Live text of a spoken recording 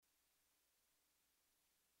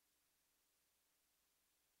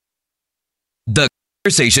The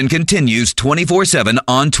conversation continues 24/7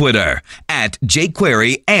 on Twitter at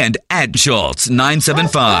jQuery and at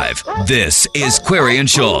Schultz975. This is Query and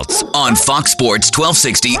Schultz on Fox Sports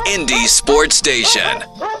 1260 Indy Sports Station.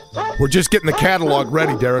 We're just getting the catalog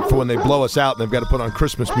ready, Derek, for when they blow us out and they've got to put on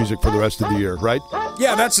Christmas music for the rest of the year, right?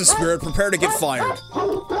 Yeah, that's the spirit. Prepare to get fired.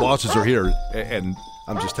 Bosses are here, and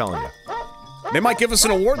I'm just telling you. They might give us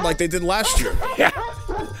an award like they did last year. Yeah.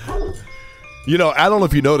 You know, I don't know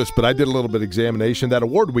if you noticed, but I did a little bit of examination. That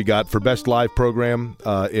award we got for Best Live Program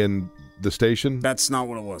in the station. That's not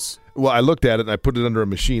what it was. Well, I looked at it and I put it under a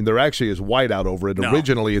machine. There actually is whiteout over it. No.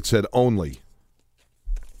 Originally, it said only.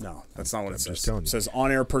 No, that's not what it says. Telling you. It says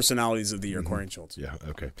On-Air Personalities of the Year, Query and Schultz. Yeah,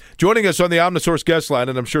 okay. Joining us on the Omnisource guest line,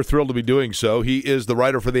 and I'm sure thrilled to be doing so, he is the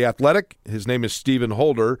writer for The Athletic. His name is Stephen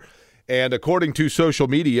Holder. And according to social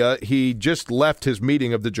media, he just left his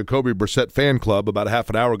meeting of the Jacoby Brissett fan club about a half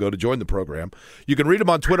an hour ago to join the program. You can read him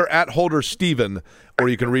on Twitter at HolderSteven, or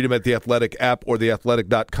you can read him at The Athletic app or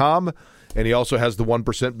theathletic.com. And he also has the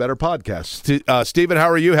 1% Better podcast. Stephen, how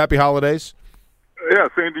are you? Happy holidays. Yeah,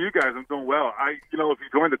 same to you guys. I'm doing well. If you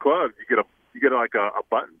join the club, you get like a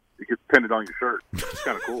button. It gets pinned on your shirt. It's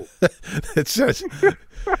kind of cool. It says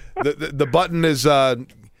the button is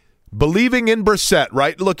believing in Brissett,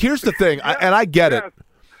 right? Look, here's the thing, and I get it.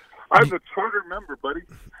 I'm a charter member, buddy.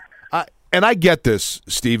 And I get this,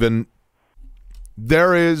 Stephen.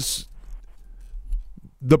 There is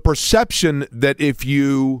the perception that if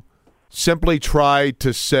you simply try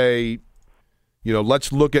to say,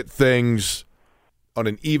 let's look at things on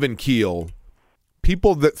an even keel,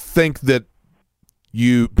 people that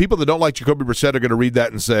don't like Jacoby Brissett are going to read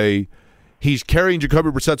that and say, he's carrying Jacoby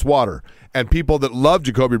Brissett's water. And people that love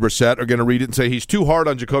Jacoby Brissett are going to read it and say he's too hard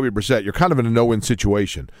on Jacoby Brissett. You're kind of in a no-win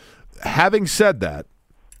situation. Having said that,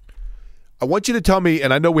 I want you to tell me,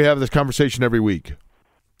 and I know we have this conversation every week,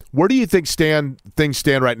 where do you think things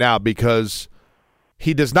stand right now? Because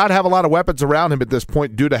he does not have a lot of weapons around him at this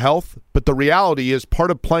point due to health, but the reality is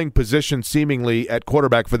part of playing position seemingly at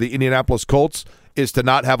quarterback for the Indianapolis Colts is to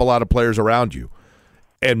not have a lot of players around you.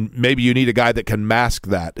 And maybe you need a guy that can mask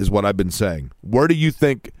that, is what I've been saying. Where do you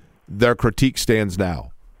think their critique stands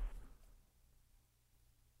now?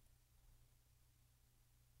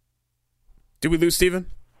 Did we lose Steven?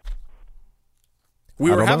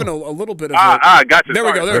 We were having a little bit of gotcha. There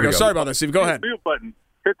we go. Sorry about that, Steve. Go ahead. Mute button.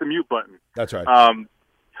 Hit the mute button. That's right.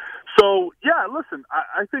 Listen,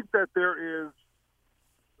 I think that there is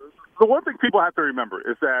 – the one thing people have to remember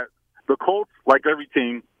is that the Colts, like every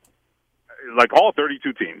team, like all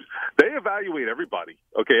 32 teams, they evaluate everybody.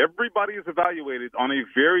 Okay, everybody is evaluated on a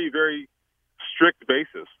very, very strict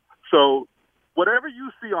basis. So whatever you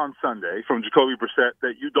see on Sunday from Jacoby Brissett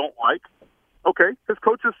that you don't like, okay, his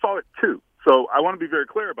coaches saw it too. So I want to be very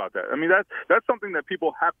clear about that. I mean, that's something that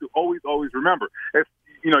people have to always remember. It's,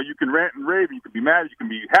 you can rant and rave, you can be mad, you can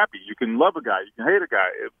be happy, you can love a guy, you can hate a guy.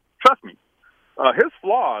 Trust me, his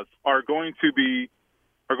flaws are going to be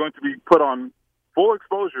put on full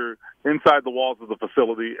exposure inside the walls of the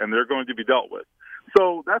facility, and they're going to be dealt with.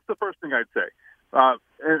 So that's the first thing I'd say.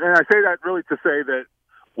 And I say that really to say that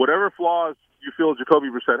whatever flaws you feel Jacoby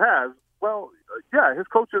Brissett has, his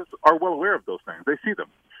coaches are well aware of those things. They see them.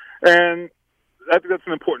 And I think that's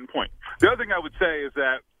an important point. The other thing I would say is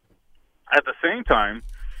that at the same time,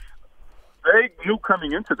 they knew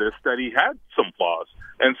coming into this that he had some flaws.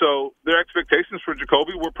 And so their expectations for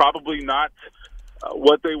Jacoby were probably not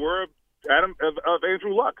what they were of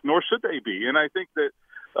Andrew Luck, nor should they be. And I think that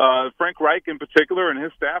Frank Reich in particular and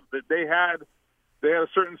his staff, that they had a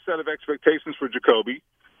certain set of expectations for Jacoby.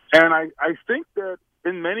 And I think that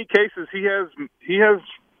in many cases he has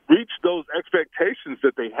reached those expectations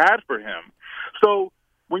that they had for him. So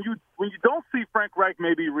when you don't see Frank Reich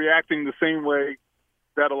maybe reacting the same way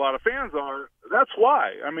that a lot of fans are, that's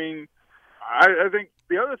why. I mean, I think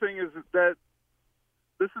the other thing is that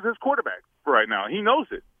this is his quarterback for right now. He knows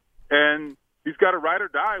it. And he's got to ride or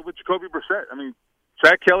die with Jacoby Brissett. I mean,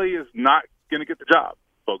 Chad Kelly is not going to get the job,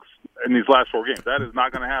 folks, in these last 4 games. That is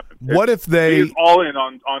not going to happen. What if they... He's all in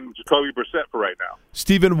on Jacoby Brissett for right now.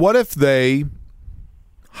 Stephen, what if they,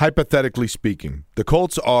 hypothetically speaking, the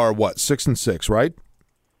Colts are, 6-6, right?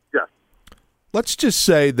 Yeah. Let's just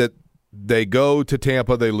say that they go to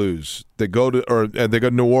Tampa, they lose. They go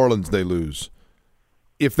to New Orleans, they lose.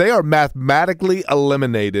 If they are mathematically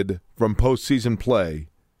eliminated from postseason play,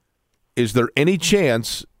 is there any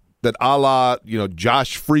chance that a la,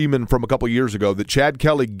 Josh Freeman from a couple years ago, that Chad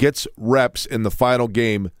Kelly gets reps in the final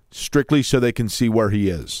game strictly so they can see where he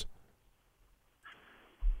is?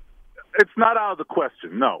 It's not out of the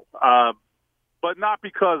question, no. But not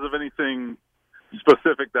because of anything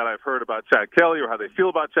specific that I've heard about Chad Kelly or how they feel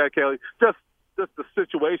about Chad Kelly. Just just the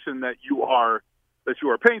situation that you are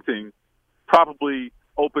painting probably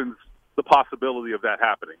opens the possibility of that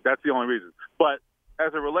happening. That's the only reason. But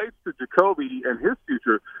as it relates to Jacoby and his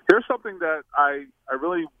future, here's something that I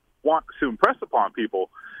really want to impress upon people,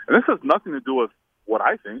 and this has nothing to do with what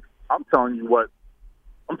I think. I'm telling you where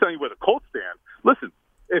the Colts stand. Listen,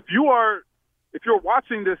 if you're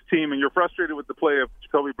watching this team and you're frustrated with the play of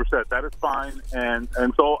Jacoby Brissett, that is fine. And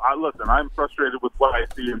so I'm frustrated with what I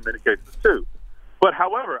see in many cases too. But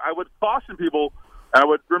however, I would caution people, I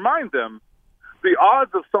would remind them, the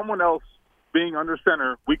odds of someone else being under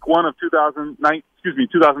center week 1 of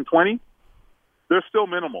 2020, they're still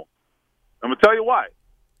minimal. I'm going to tell you why.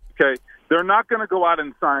 Okay, they're not going to go out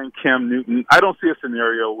and sign Cam Newton. I don't see a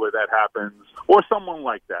scenario where that happens, or someone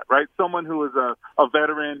like that, right? Someone who is a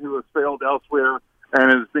veteran who has failed elsewhere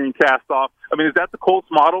and is being cast off. I mean, is that the Colts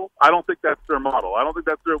model? I don't think that's their model. I don't think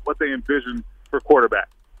that's what they envision for quarterback.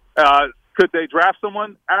 Could they draft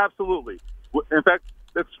someone? Absolutely. In fact,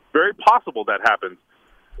 it's very possible that happens.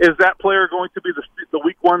 Is that player going to be the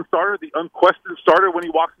week 1 starter, the unquestioned starter when he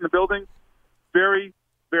walks in the building? Very,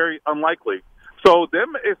 very unlikely. So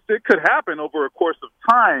it could happen over a course of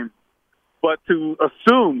time, but to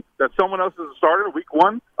assume that someone else is a starter week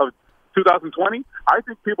 1 of 2020, I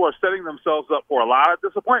think people are setting themselves up for a lot of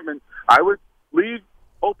disappointment. I would leave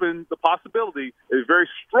open the possibility, a very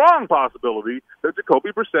strong possibility, that Jacoby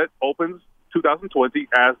Brissett opens 2020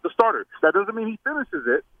 as the starter. That doesn't mean he finishes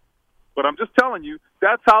it, but I'm just telling you,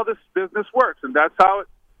 that's how this business works, and that's how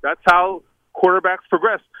quarterbacks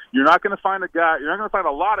progress. You're not going to find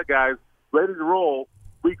a lot of guys ready to roll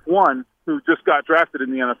week 1 who just got drafted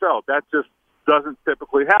in the NFL. That just doesn't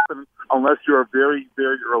typically happen unless you're a very,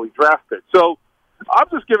 very early draft pick. So I'm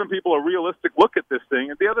just giving people a realistic look at this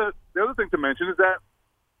thing. And the other thing to mention is that,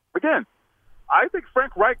 again, I think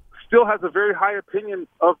Frank Reich still has a very high opinion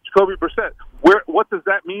of Jacoby Brissett. What does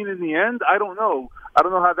that mean in the end? I don't know. I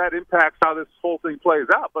don't know how that impacts how this whole thing plays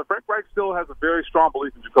out. But Frank Reich still has a very strong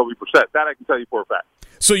belief in Jacoby Brissett. That I can tell you for a fact.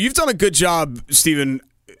 So you've done a good job, Stephen,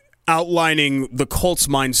 outlining the Colts'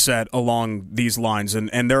 mindset along these lines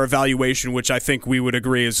and their evaluation, which I think we would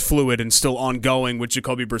agree is fluid and still ongoing with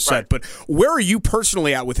Jacoby Brissett. Right. But where are you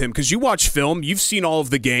personally at with him? Because you watch film, you've seen all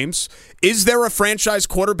of the games. Is there a franchise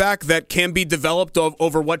quarterback that can be developed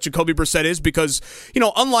over what Jacoby Brissett is? Because,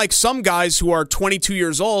 unlike some guys who are 22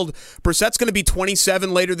 years old, Brissett's going to be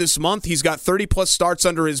 27 later this month. He's got 30-plus starts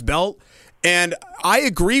under his belt. And I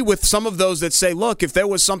agree with some of those that say, look, if there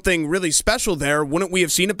was something really special there, wouldn't we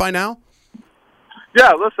have seen it by now?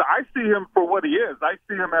 Yeah, listen, I see him for what he is. I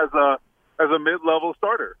see him as a mid-level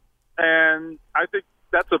starter. And I think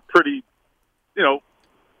that's a pretty,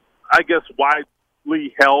 I guess,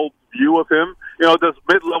 widely held view of him. Does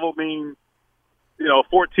mid-level mean,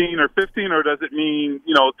 14 or 15, or does it mean,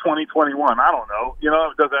 2021? I don't know.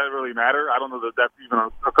 Does that really matter? I don't know that that's even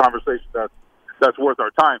a conversation that's worth our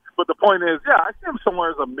time. But the point is, yeah, I see him somewhere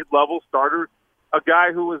as a mid-level starter, a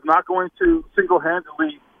guy who is not going to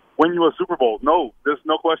single-handedly win you a Super Bowl. No, there's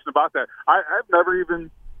no question about that. I've never even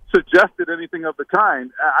suggested anything of the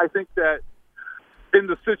kind. I think that in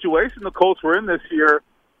the situation the Colts were in this year,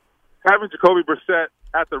 having Jacoby Brissett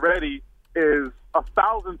at the ready is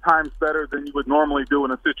 1,000 times better than you would normally do in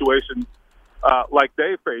a situation like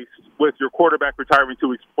they faced with your quarterback retiring 2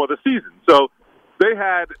 weeks before the season. So they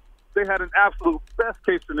had an absolute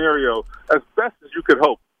best-case scenario, as best as you could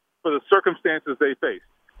hope, for the circumstances they faced.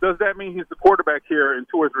 Does that mean he's the quarterback here in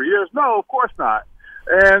 2 or 3 years? No, of course not.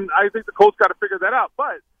 And I think the Colts got to figure that out.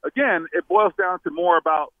 But, again, it boils down to more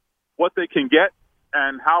about what they can get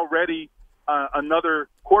and how ready another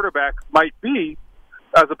quarterback might be,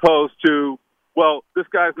 as opposed to, well, this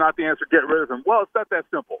guy's not the answer, get rid of him. Well, it's not that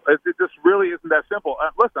simple. It just really isn't that simple.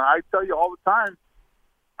 Listen, I tell you all the time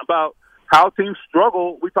about how teams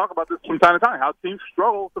struggle. We talk about this from time to time, how teams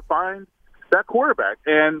struggle to find that quarterback.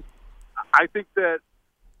 And I think that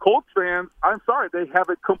Colts fans, I'm sorry, they have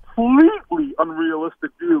a completely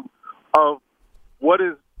unrealistic view of what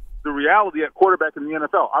is the reality at quarterback in the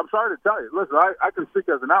NFL. I'm sorry to tell you. Listen, I can speak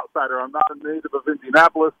as an outsider. I'm not a native of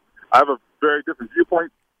Indianapolis. I have a very different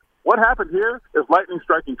viewpoint. What happened here is lightning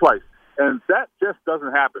striking twice, and that just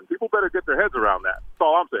doesn't happen. People better get their heads around that. That's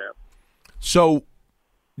all I'm saying. So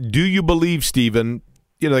do you believe, Stephen,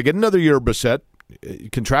 they get another year of Brissett.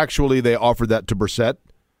 Contractually, they offered that to Brissett.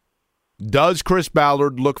 Does Chris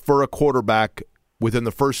Ballard look for a quarterback within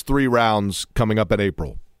the first 3 rounds coming up in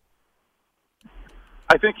April?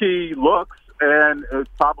 I think he looks, and it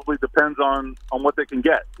probably depends on what they can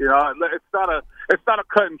get. It's not a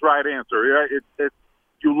cut and dried answer. Right?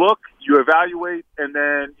 You look, you evaluate, and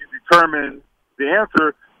then you determine the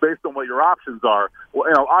answer based on what your options are. Well,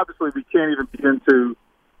 obviously we can't even begin to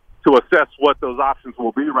assess what those options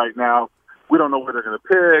will be right now. We don't know where they're going to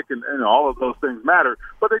pick, and all of those things matter.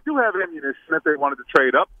 But they do have ammunition if they wanted to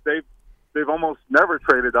trade up. They've almost never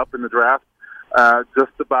traded up in the draft,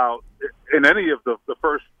 just about in any of the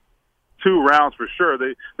first two rounds for sure.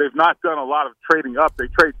 They've not done a lot of trading up. They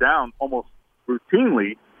trade down almost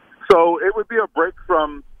routinely. So it would be a break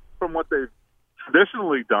from what they've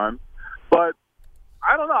traditionally done. But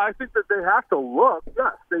I don't know. I think that they have to look.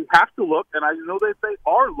 Yes, they have to look, and I know that they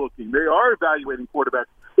are looking. They are evaluating quarterbacks.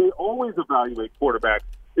 They always evaluate quarterbacks.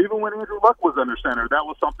 Even when Andrew Luck was under center, that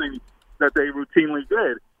was something that they routinely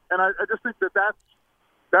did. And I just think that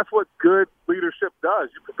that's what good leadership does.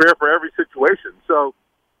 You prepare for every situation. So,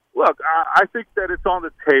 look, I think that it's on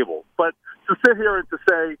the table. But to sit here and to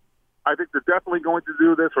say, I think they're definitely going to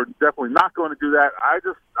do this or definitely not going to do that, I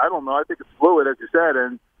don't know. I think it's fluid, as you said,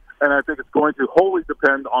 and I think it's going to wholly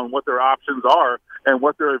depend on what their options are and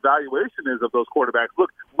what their evaluation is of those quarterbacks.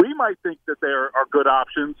 Look, we might think that there are good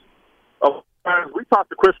options. We talked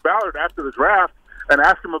to Chris Ballard after the draft and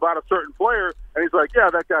asked him about a certain player, and he's like, "Yeah,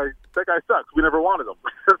 that guy sucks. We never wanted him."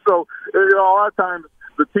 So a lot of times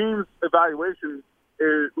the team's evaluation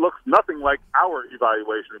looks nothing like our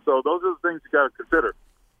evaluation. So those are the things you got to consider.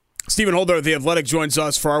 Stephen Holder of The Athletic joins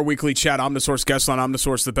us for our weekly chat. Omnisource guest on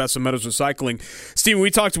Omnisource, the best of Meadows Recycling. Stephen,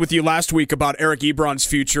 we talked with you last week about Eric Ebron's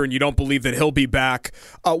future, and you don't believe that he'll be back.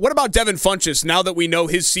 What about Devin Funchess? Now that we know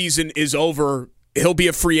his season is over, he'll be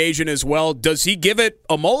a free agent as well. Does he give it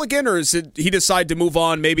a mulligan, or is it he decide to move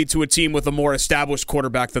on maybe to a team with a more established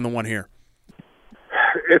quarterback than the one here?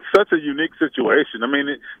 It's such a unique situation. I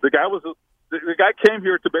mean, the guy came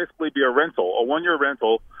here to basically be a rental, a one-year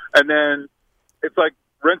rental, and then it's like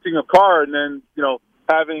renting a car and then,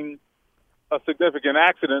 having a significant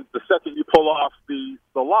accident the second you pull off the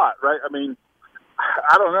lot, right? I mean,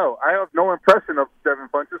 I don't know. I have no impression of Devin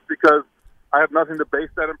Funchess because I have nothing to base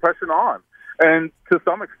that impression on. And to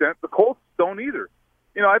some extent, the Colts don't either.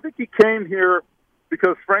 I think he came here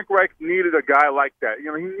because Frank Reich needed a guy like that.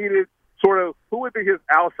 He needed sort of who would be his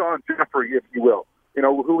Alshon Jeffrey, if you will.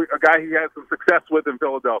 A guy he had some success with in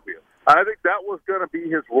Philadelphia. I think that was going to be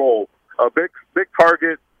his role. A big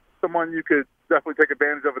target, someone you could definitely take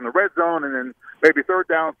advantage of in the red zone and then maybe third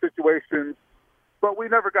down situations. But we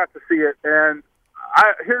never got to see it. And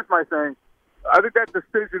here's my thing. I think that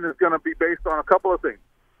decision is going to be based on a couple of things.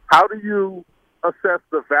 How do you assess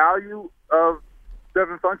the value of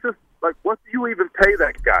Devin Funchess? Like, what do you even pay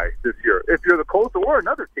that guy this year? If you're the Colts or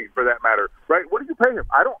another team for that matter, right? What do you pay him?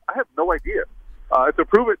 I have no idea. It's a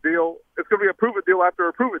prove-it deal. It's going to be a prove-it deal after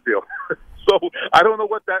a prove-it deal. So I don't know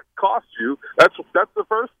what that costs you. That's the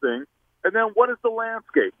first thing. And then what is the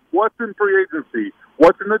landscape? What's in free agency?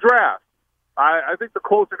 What's in the draft? I think the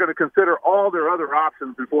Colts are going to consider all their other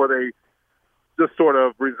options before they just sort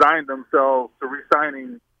of resign themselves to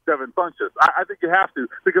re-signing Devin Funchess. I think you have to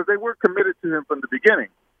because they were committed to him from the beginning.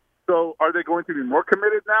 So are they going to be more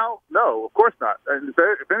committed now? No, of course not. And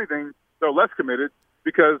if anything, they're less committed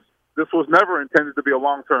because this was never intended to be a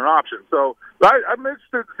long-term option. So I'm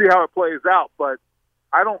interested to see how it plays out, but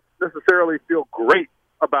I don't necessarily feel great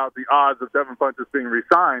about the odds of Devin Funchess being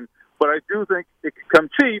re-signed, but I do think it could come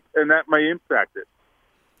cheap, and that may impact it.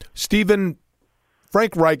 Stephen,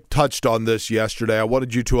 Frank Reich touched on this yesterday. I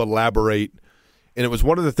wanted you to elaborate, and it was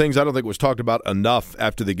one of the things I don't think was talked about enough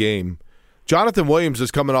after the game. Jonathan Williams is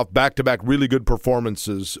coming off back-to-back really good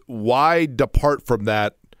performances. Why depart from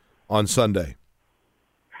that on Sunday?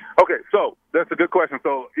 Okay, so that's a good question.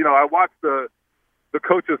 So, I watched the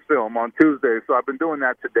coach's film on Tuesday, so I've been doing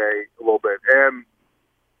that today a little bit. And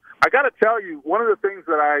I got to tell you, one of the things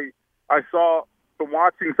that I saw from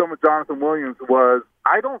watching some of Jonathan Williams was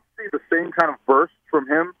I don't see the same kind of burst from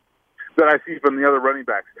him that I see from the other running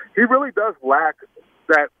backs. He really does lack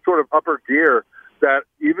that sort of upper gear that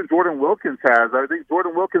even Jordan Wilkins has. I think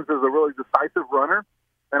Jordan Wilkins is a really decisive runner.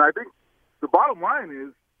 And I think the bottom line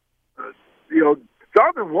is,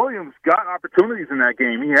 Jonathan Williams got opportunities in that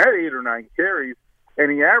game. He had 8 or 9 carries, and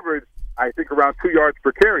he averaged, I think, around 2 yards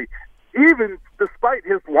per carry, even despite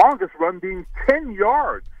his longest run being 10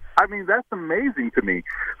 yards. I mean, that's amazing to me.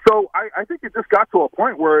 So I think it just got to a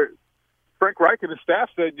point where Frank Reich and his staff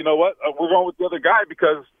said, you know what, we're going with the other guy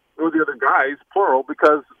or the other guys, plural,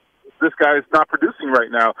 because this guy is not producing right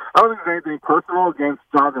now. I don't think there's anything personal against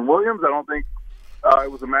Jonathan Williams. I don't think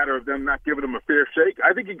it was a matter of them not giving him a fair shake.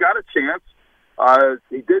 I think he got a chance.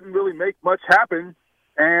 He didn't really make much happen,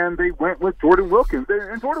 and they went with Jordan Wilkins.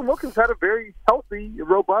 And Jordan Wilkins had a very healthy,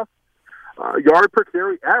 robust yard per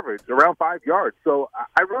carry average, around 5 yards. So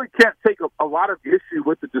I really can't take a lot of issue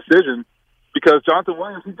with the decision because Jonathan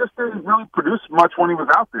Williams, he just didn't really produce much when he was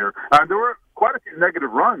out there. There were quite a few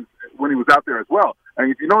negative runs when he was out there as well.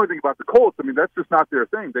 And if you know anything about the Colts, I mean, that's just not their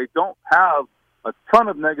thing. They don't have a ton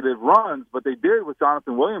of negative runs, but they did with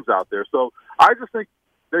Jonathan Williams out there. So I just think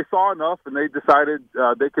they saw enough, and they decided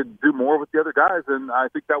they could do more with the other guys, and I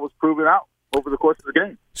think that was proven out over the course of the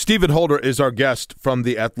game. Stephen Holder is our guest from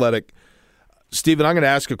The Athletic. Stephen, I'm going to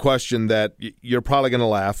ask a question that you're probably going to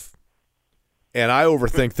laugh, and I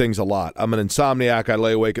overthink things a lot. I'm an insomniac. I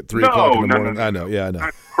lay awake at 3 o'clock in the morning. No. I know. Yeah, I know.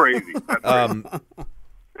 That's crazy.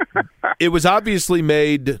 It was obviously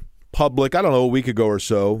made public, I don't know, a week ago or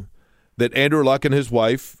so, that Andrew Luck and his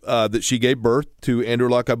wife, that she gave birth to Andrew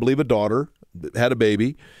Luck, I believe a daughter, that had a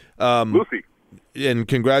baby. Lucy. And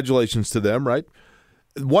congratulations to them, right?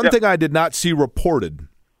 One thing I did not see reported,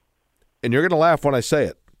 and you're going to laugh when I say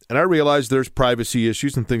it, and I realize there's privacy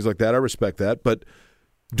issues and things like that. I respect that. But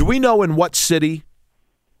do we know in what city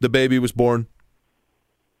the baby was born?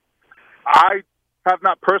 I have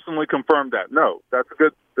not personally confirmed that. No, that's a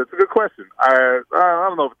good question. I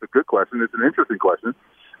don't know if it's a good question. It's an interesting question.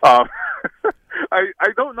 I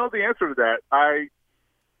don't know the answer to that. I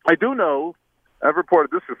do know, I've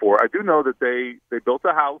reported this before, I do know that they built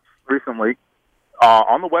a house recently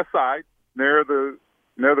on the west side near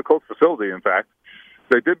the Colts facility, in fact.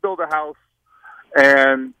 They did build a house,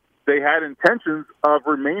 and they had intentions of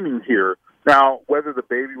remaining here. Now, whether the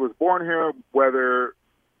baby was born here, whether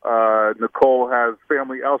Nicole has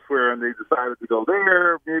family elsewhere and they decided to go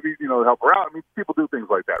there, maybe, help her out. I mean, people do things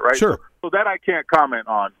like that, right? Sure. So that I can't comment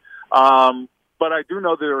on. But I do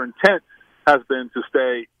know their intent has been to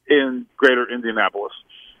stay in greater Indianapolis.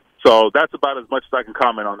 So that's about as much as I can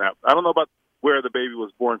comment on that. I don't know about where the baby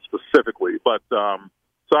was born specifically, but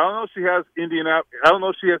so I don't know if she has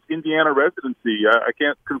Indiana residency. I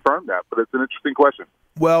can't confirm that, but it's an interesting question.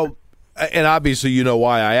 Well, and obviously you know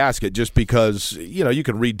why I ask it, just because, you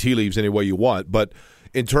can read tea leaves any way you want, but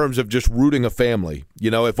in terms of just rooting a family,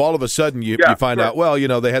 if all of a sudden you find out, well,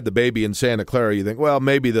 they had the baby in Santa Clara, you think, well,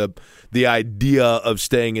 maybe the idea of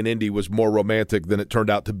staying in Indy was more romantic than it turned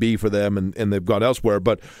out to be for them, and they've gone elsewhere.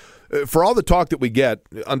 But for all the talk that we get,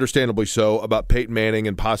 understandably so, about Peyton Manning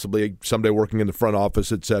and possibly someday working in the front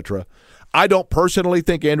office, etc., I don't personally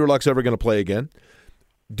think Andrew Luck's ever going to play again.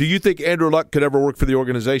 Do you think Andrew Luck could ever work for the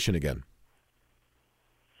organization again?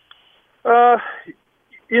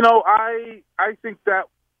 I think that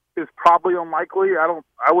is probably unlikely.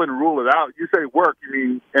 I wouldn't rule it out. You say work, you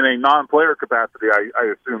mean in a non-player capacity,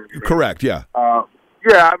 I assume. Correct, yeah. I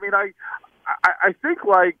think,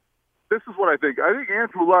 this is what I think. I think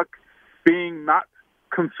Andrew Luck being not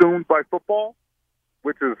consumed by football,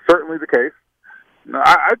 which is certainly the case,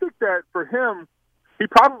 I think that for him, he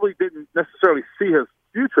probably didn't necessarily see his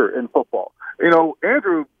future in football.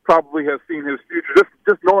 Andrew probably has seen his future.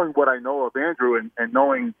 Just knowing what I know of Andrew and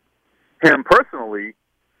knowing him personally,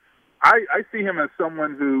 I see him as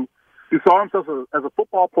someone who saw himself as a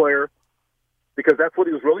football player because that's what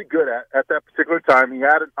he was really good at that particular time. He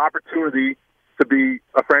had an opportunity to be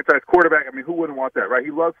a franchise quarterback. I mean, who wouldn't want that, right?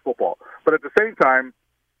 He loves football. But at the same time,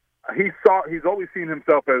 he's always seen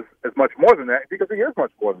himself as much more than that because he is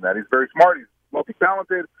much more than that. He's very smart. He's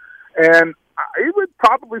multi-talented. And it would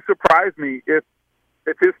probably surprise me if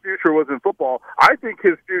his future was in football. I think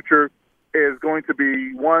his future is going to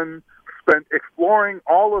be one spent exploring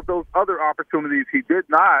all of those other opportunities he did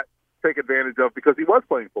not take advantage of because he was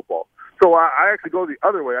playing football. So I actually go the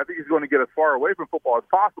other way. I think he's going to get as far away from football as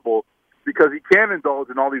possible because he can indulge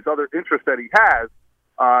in all these other interests that he has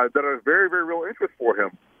that are very, very real interests for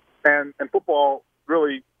him. And football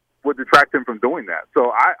really would detract him from doing that.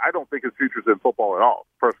 So I don't think his future's in football at all,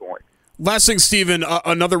 personally. Last thing, Steven,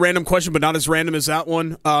 another random question, but not as random as that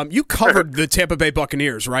one. You covered the Tampa Bay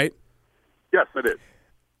Buccaneers, right? Yes, I did.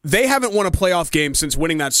 They haven't won a playoff game since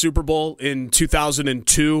winning that Super Bowl in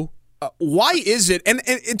 2002. Why is it? And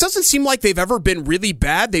it doesn't seem like they've ever been really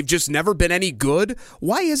bad. They've just never been any good.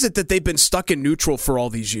 Why is it that they've been stuck in neutral for all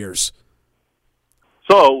these years?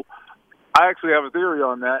 So I actually have a theory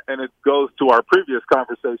on that, and it goes to our previous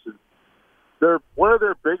conversation. One of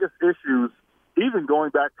their biggest issues, even going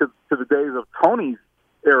back to the days of Tony's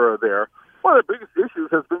era there, one of the biggest issues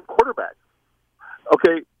has been quarterbacks.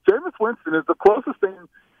 Okay, Jameis Winston is the closest thing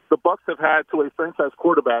the Bucs have had to a franchise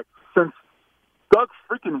quarterback since Doug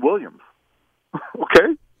freaking Williams.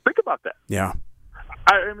 Okay? Think about that. Yeah.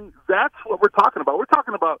 I mean, that's what we're talking about. We're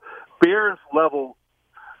talking about Bears-level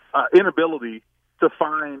inability to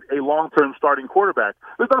find a long-term starting quarterback.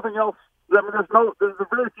 There's nothing else. I mean, there's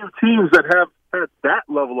very few teams that have had that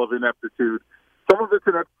level of ineptitude. Some of it's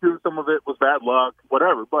ineptitude, some of it was bad luck,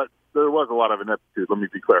 whatever. But there was a lot of ineptitude. Let me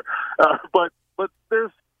be clear. But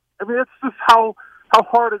it's just how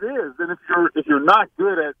hard it is. And if you're not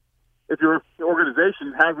good at if your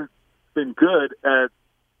organization hasn't been good at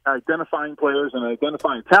identifying players and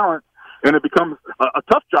identifying talent, and it becomes a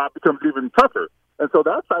tough job becomes even tougher. And so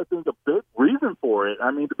that's, I think, a big reason for it.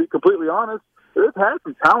 I mean, to be completely honest, they've had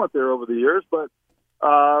some talent there over the years, but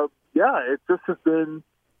it just has been,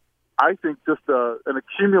 I think, just an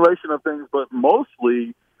accumulation of things, but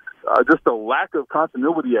mostly just a lack of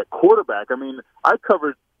continuity at quarterback. I mean, I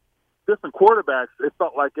covered different quarterbacks, it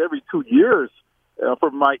felt like every 2 years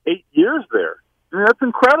for my 8 years there. I mean, that's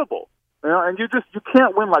incredible. And you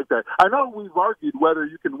can't win like that. I know we've argued whether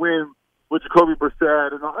you can win with Jacoby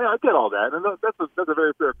Brissett, and I get all that, and that's a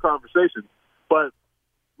very fair conversation. But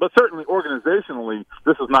certainly organizationally,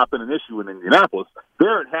 this has not been an issue in Indianapolis.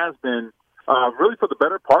 There it has been really for the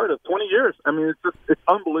better part of 20 years. I mean, it's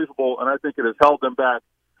unbelievable, and I think it has held them back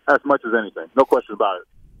as much as anything. No question about it.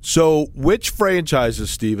 So which franchises,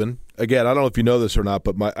 Stephen, again, I don't know if you know this or not,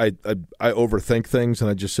 but I overthink things, and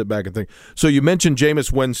I just sit back and think. So you mentioned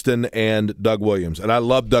Jameis Winston and Doug Williams, and I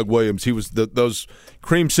love Doug Williams. He was those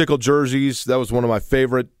creamsicle jerseys. That was one of my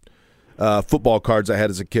favorite football cards I had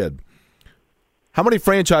as a kid. How many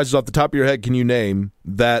franchises off the top of your head can you name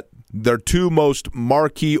that their two most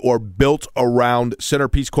marquee or built around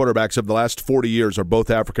centerpiece quarterbacks of the last 40 years are both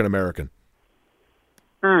African-American?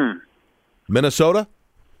 Minnesota?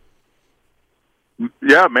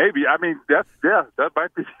 Yeah, maybe. I mean, that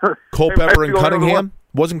might be. Culpepper and Cunningham?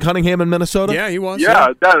 Wasn't Cunningham in Minnesota? Yeah, he was. Yeah,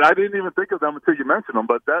 I didn't even think of them until you mentioned them,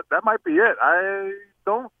 but that might be it. I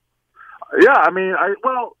don't. Yeah, I mean,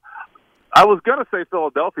 I was gonna say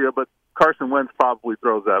Philadelphia, but Carson Wentz probably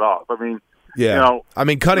throws that off. I mean, yeah. I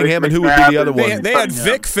mean, Cunningham, and who would be the other one? They had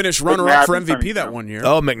Vic finish runner-up for MVP that one year.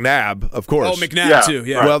 Oh, McNabb, of course. Oh, McNabb too.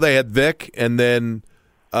 Yeah. Well, they had Vic, and then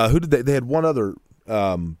who did they? They had one other.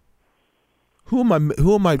 Who am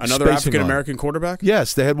I? Another African American quarterback?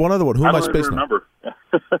 Yes, they had one other one. Who am I spacing? I don't remember.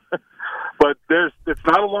 But it's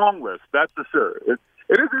not a long list. That's for sure. It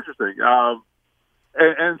is interesting, and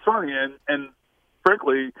it's funny. And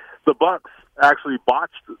frankly, the Bucs actually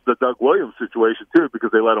botched the Doug Williams situation too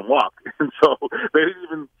because they let him walk, and so they didn't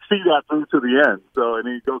even see that through to the end. So, and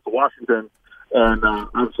he goes to Washington. And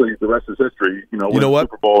obviously, the rest is history. Wins the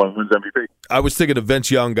Super Bowl and wins MVP. I was thinking of Vince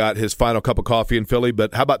Young got his final cup of coffee in Philly,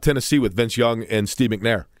 but how about Tennessee with Vince Young and Steve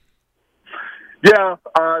McNair? Yeah,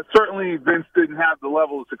 certainly Vince didn't have the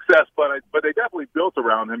level of success, but they definitely built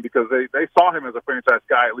around him because they saw him as a franchise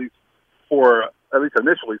guy, at least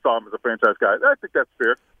initially saw him as a franchise guy. I think that's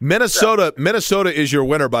fair. Minnesota is your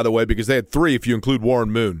winner, by the way, because they had 3 if you include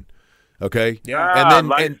Warren Moon. Okay? Yeah.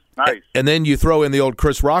 And then you throw in the old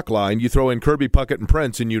Chris Rock line, you throw in Kirby Puckett and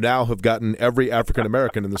Prince, and you now have gotten every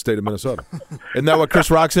African-American in the state of Minnesota. Isn't that what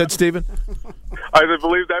Chris Rock said, Stephen? I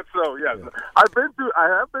believe that's so, yes. Yeah.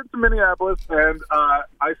 I have been to Minneapolis, and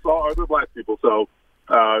I saw other black people, so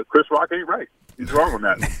Chris Rock ain't right. He's wrong on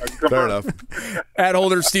that. Fair enough. At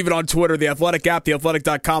Holder Stephen on Twitter, The Athletic app,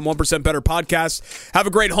 theathletic.com, 1% Better podcast. Have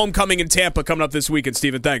a great homecoming in Tampa coming up this weekend,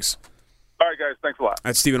 Stephen. Thanks. All right, guys. Thanks a lot.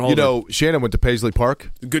 That's Stephen Holder. Shannon went to Paisley Park.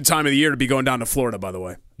 Good time of the year to be going down to Florida, by the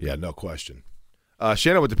way. Yeah, no question.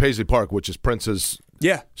 Shannon went to Paisley Park, which is Prince's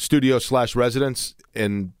studio/residence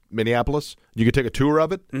in Minneapolis. You could take a tour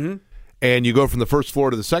of it, and you go from the first floor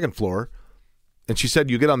to the second floor. And she said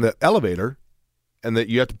you get on the elevator, and that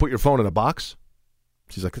you have to put your phone in a box.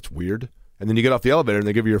 She's like, that's weird. And then you get off the elevator, and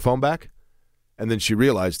they give you your phone back. And then she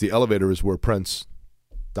realized the elevator is where Prince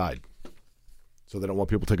died. So they don't want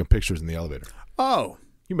people taking pictures in the elevator. Oh,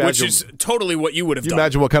 which is totally what you would have done. Can you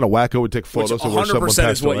imagine what kind of wacko would take photos of where someone passed away?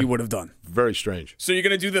 100% is what you would have done. Very strange. So you're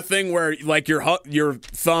going to do the thing where like your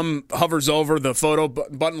thumb hovers over the photo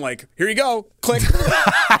button, like, here you go, click.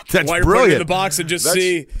 That's while you're brilliant. putting it in the box and just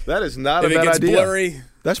see that is not if a bad it gets idea. blurry.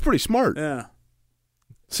 That's pretty smart. Yeah.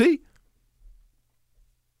 See?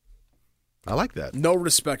 I like that. No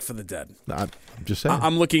respect for the dead. I'm just saying.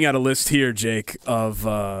 I'm looking at a list here, Jake,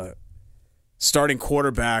 of starting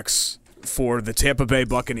quarterbacks for the Tampa Bay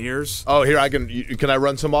Buccaneers. Oh, here can I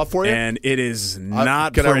run some off for you? And it is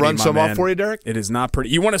not Can pretty, I run some man. off for you, Derek? It is not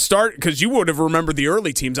pretty. You want to start? Because you would have remembered the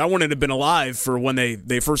early teams. I wouldn't have been alive for when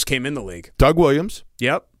they first came in the league. Doug Williams.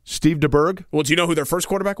 Yep. Steve DeBerg. Well, do you know who their first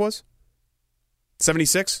quarterback was?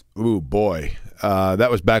 76? Ooh, boy.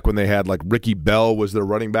 That was back when they had, like, Ricky Bell was their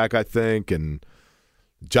running back, I think, and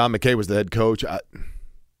John McKay was the head coach. Or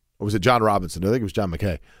was it John Robinson? I think it was John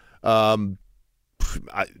McKay.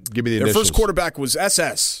 Give me the initials. Their first quarterback was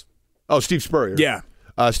SS. Oh, Steve Spurrier. Yeah.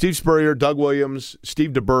 Steve Spurrier, Doug Williams,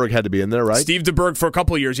 Steve DeBerg had to be in there, right? Steve DeBerg for a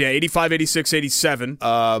couple of years, yeah, 85, 86,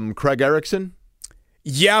 87. Craig Erickson?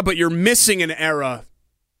 Yeah, but you're missing an era.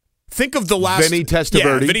 Think of the last... Vinny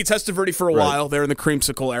Testaverde. Yeah, Vinny Testaverde for a while there in the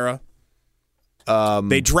creamsicle era.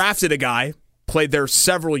 They drafted a guy, played there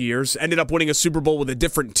several years, ended up winning a Super Bowl with a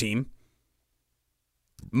different team.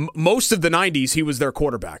 Most of the 90s, he was their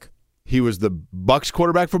quarterback. He was the Bucs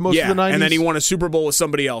quarterback for most of the 90s? And then he won a Super Bowl with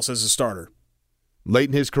somebody else as a starter. Late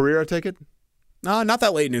in his career, I take it? No, not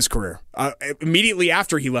that late in his career. Immediately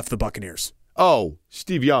after he left the Buccaneers. Oh,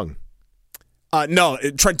 Steve Young. No,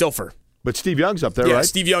 Trent Dilfer. But Steve Young's up there, yeah, right?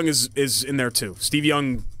 Steve Young is in there too. Steve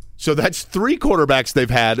Young. So that's 3 quarterbacks they've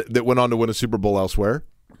had that went on to win a Super Bowl elsewhere,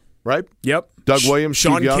 right? Yep. Doug Williams,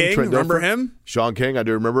 Sean Steve Young, King, Trent Dilfer. remember him? Sean King, I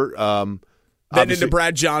do remember. Then into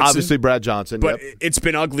Brad Johnson. Obviously Brad Johnson, but it's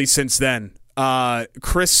been ugly since then.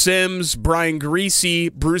 Chris Sims, Brian Greasy,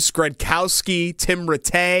 Bruce Gradkowski, Tim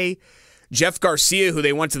Rattay, Jeff Garcia, who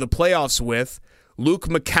they went to the playoffs with, Luke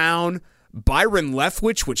McCown, Byron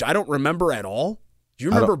Leftwich, which I don't remember at all. Do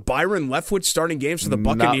you remember Byron Leftwich starting games for the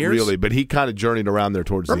Buccaneers? Not really, but he kind of journeyed around there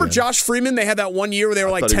towards the end. Remember Josh Freeman? They had that one year where they were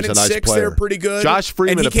like 10-6. They were pretty good. Josh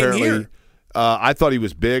Freeman apparently. Came I thought he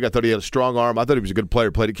was big. I thought he had a strong arm. I thought he was a good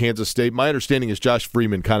player. Played at Kansas State. My understanding is Josh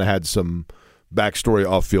Freeman kind of had some backstory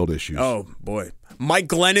off-field issues. Oh, boy. Mike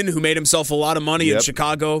Glennon, who made himself a lot of money in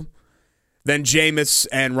Chicago. Then Jameis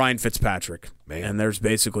and Ryan Fitzpatrick. Man. And there's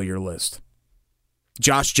basically your list.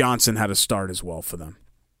 Josh Johnson had a start as well for them.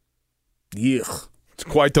 Yuck. It's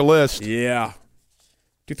quite the list. Yeah.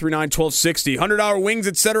 239-1260. $100 wings,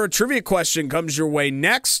 etc. Trivia question comes your way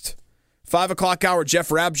next. 5 o'clock hour, Jeff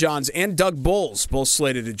Rabjohns and Doug Bulls, both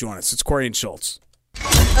slated to join us. It's Query and Schultz.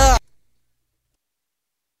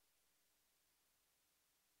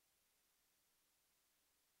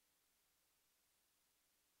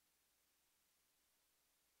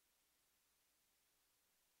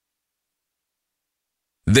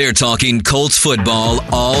 They're talking Colts football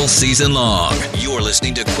all season long. You're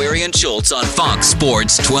listening to Query and Schultz on Fox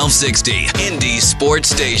Sports 1260, Indy Sports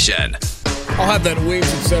Station. I'll have that Wings,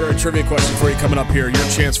 etc. trivia question for you coming up here. Your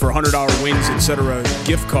chance for a $100 Wings, etc.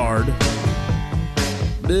 gift card.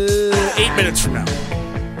 8 minutes from now.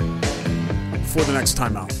 For the next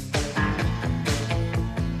timeout.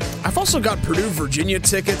 I've also got Purdue, Virginia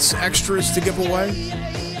tickets, extras to give away.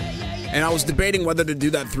 And I was debating whether to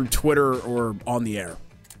do that through Twitter or on the air.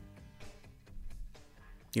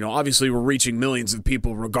 You know, obviously we're reaching millions of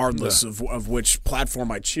people regardless of which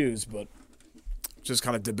platform I choose, but just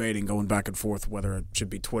kind of debating, going back and forth whether it should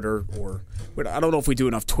be Twitter or... I don't know if we do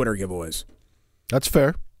enough Twitter giveaways. That's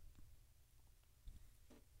fair.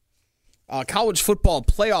 College football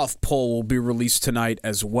playoff poll will be released tonight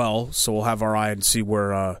as well, so we'll have our eye and see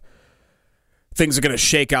where things are going to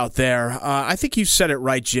shake out there. I think you said it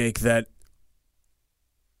right, Jake, that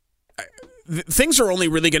things are only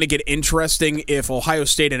really going to get interesting if Ohio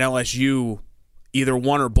State and LSU, either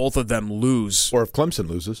one or both of them, lose. Or if Clemson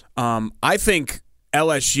loses. I think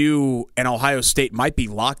LSU and Ohio State might be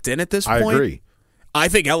locked in at this point. I agree. I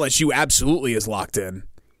think LSU absolutely is locked in.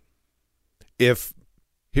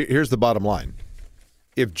 Here's the bottom line.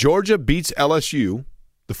 If Georgia beats LSU,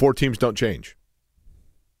 the 4 teams don't change.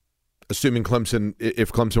 Assuming Clemson,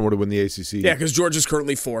 if Clemson were to win the ACC. Yeah, because Georgia's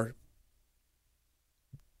currently 4.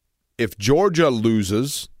 If Georgia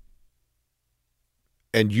loses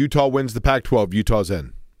and Utah wins the Pac-12, Utah's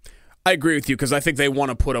in. I agree with you because I think they want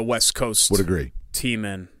to put a West Coast team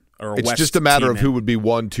in. Or it's West just a matter of in. who would be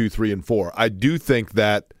 1, 2, 3, and 4. I do think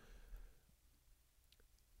that,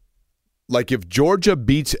 like, if Georgia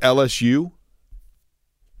beats LSU,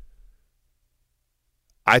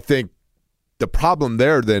 I think the problem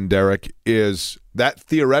there then, Derek, is that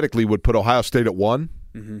theoretically would put Ohio State at 1.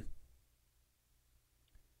 Mm-hmm.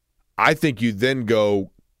 I think you then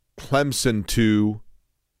go Clemson 2,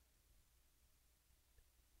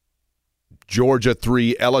 Georgia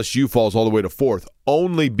 3, LSU falls all the way to 4th,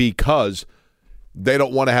 only because they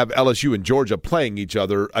don't want to have LSU and Georgia playing each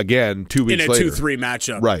other again 2 weeks later. In a 2-3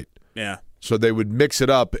 matchup. Right. Yeah. So they would mix it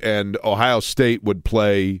up, and Ohio State would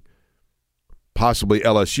play possibly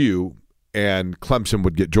LSU, and Clemson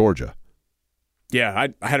would get Georgia. Yeah,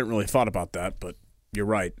 I hadn't really thought about that, but you're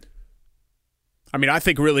right. I mean, I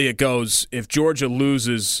think really it goes, if Georgia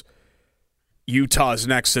loses, Utah's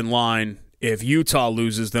next in line. If Utah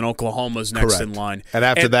loses, then Oklahoma's next in line. And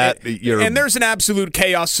after that, and there's an absolute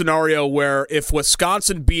chaos scenario where if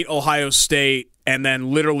Wisconsin beat Ohio State and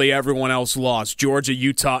then literally everyone else lost, Georgia,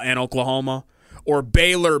 Utah, and Oklahoma, or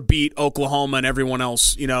Baylor beat Oklahoma and everyone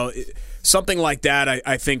else, something like that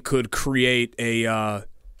I think could create a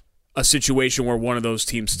situation where one of those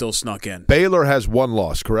teams still snuck in. Baylor has 1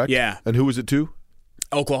 loss, correct? Yeah. And who was it to?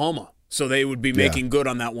 Oklahoma. So they would be making good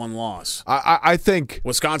on that 1 loss. I think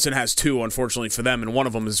Wisconsin has 2, unfortunately for them, and one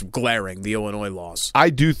of them is glaring, the Illinois loss. I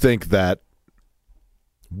do think that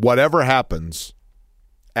whatever happens,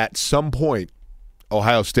 at some point,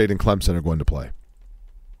 Ohio State and Clemson are going to play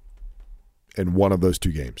in one of those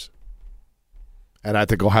two games. And I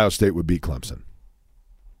think Ohio State would beat Clemson.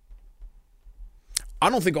 I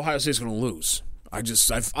don't think Ohio State's going to lose.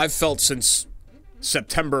 I've felt since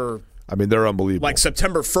September. I mean, they're unbelievable. Like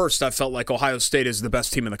September 1st, I felt like Ohio State is the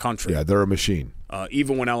best team in the country. Yeah, they're a machine.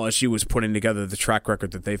 Even when LSU was putting together the track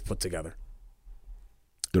record that they've put together.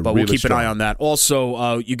 They're but really we'll keep strong. an eye on that.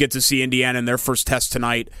 Also, you get to see Indiana in their first test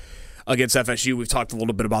tonight against FSU. We've talked a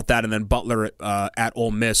little bit about that. And then Butler at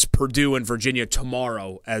Ole Miss. Purdue and Virginia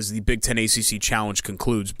tomorrow as the Big Ten ACC Challenge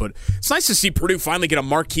concludes. But it's nice to see Purdue finally get a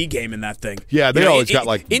marquee game in that thing. Yeah, they always got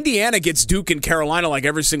like... Indiana gets Duke and Carolina like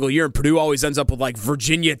every single year, and Purdue always ends up with like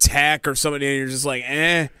Virginia Tech or something, and you're just like,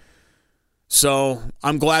 eh. So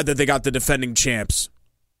I'm glad that they got the defending champs.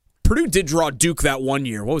 Purdue did draw Duke that one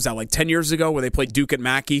year. What was that, like 10 years ago where they played Duke at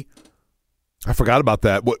Mackey? I forgot about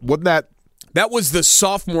that. Wasn't that... That was the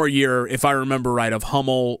sophomore year, if I remember right, of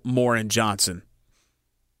Hummel, Moore, and Johnson.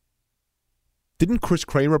 Didn't Chris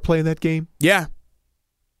Kramer play in that game? Yeah.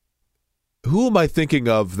 Who am I thinking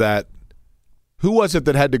of that? Who was it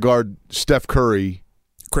that had to guard Steph Curry?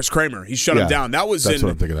 Chris Kramer. He shut him down. That's what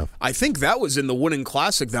I'm thinking of. I think that was in the winning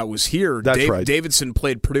classic that was here. That's right. Davidson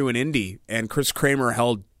played Purdue and Indy, and Chris Kramer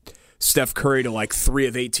held Steph Curry to like 3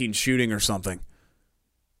 of 18 shooting or something.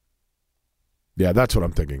 Yeah, that's what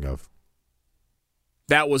I'm thinking of.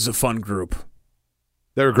 That was a fun group.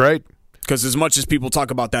 They were great. Because as much as people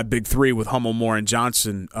talk about that big three with Hummel, Moore, and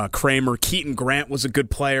Johnson, Kramer, Keaton Grant was a good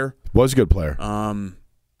player. Was a good player.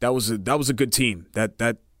 That was a good team.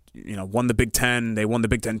 That won the Big Ten. They won the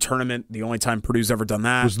Big Ten tournament. The only time Purdue's ever done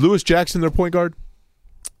that. Was Lewis Jackson their point guard?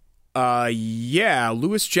 Yeah,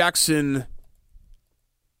 Lewis Jackson.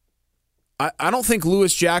 I don't think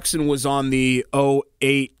Lewis Jackson was on the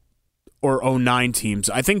 08 or 09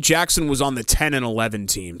 teams. I think Jackson was on the 10 and 11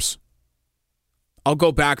 teams. I'll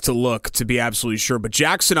go back to look to be absolutely sure. But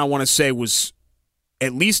Jackson, I want to say, was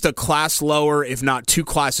at least a class lower, if not 2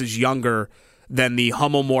 classes younger, than the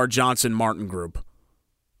Hummel, Moore, Johnson, Martin group.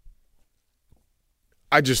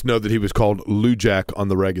 I just know that he was called Lou Jack on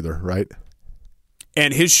the regular, right?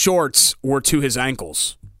 And his shorts were to his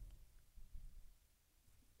ankles.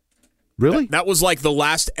 Really? That was like the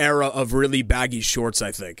last era of really baggy shorts,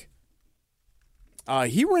 I think.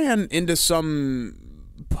 He ran into some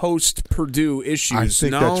post-Purdue issues. I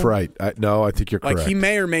think that's right. I think you're correct. Like he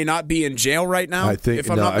may or may not be in jail right now, if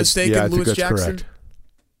I'm not mistaken, I think Lewis that's Jackson. Correct.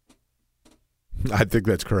 I think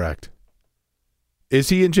that's correct. Is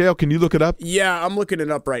he in jail? Can you look it up? Yeah, I'm looking it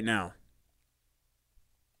up right now.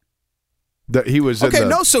 That he was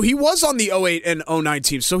so he was on the 08 and 09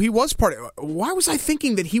 team. So he was part of... Why was I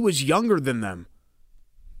thinking that he was younger than them?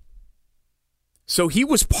 So he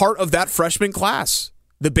was part of that freshman class,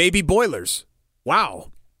 the Baby Boilers.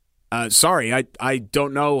 Wow. Sorry, I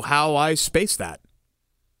don't know how I spaced that.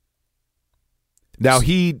 Now,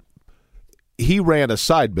 he ran a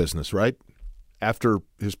side business, right? After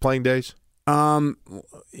his playing days?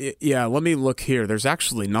 Yeah, let me look here. There's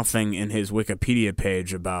actually nothing in his Wikipedia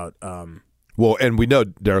page about... Well, and we know,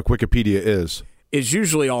 Derek, Wikipedia is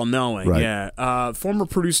usually all-knowing, right. Yeah. Former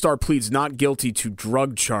Purdue star pleads not guilty to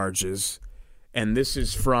drug charges, and this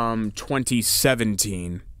is from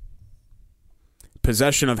 2017.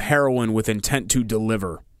 Possession of heroin with intent to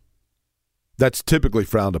deliver. That's typically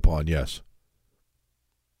frowned upon, yes.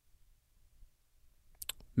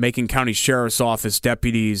 Macon County Sheriff's Office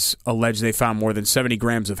deputies allege they found more than 70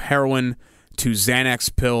 grams of heroin, 2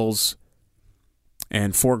 Xanax pills,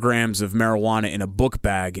 and 4 grams of marijuana in a book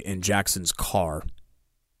bag in Jackson's car.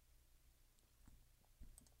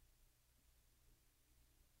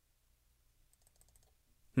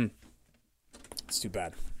 It's too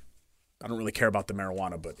bad. I don't really care about the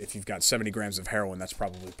marijuana, but if you've got 70 grams of heroin, that's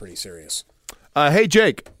probably pretty serious. Hey,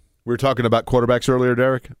 Jake. We were talking about quarterbacks earlier,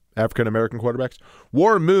 Derek, African-American quarterbacks.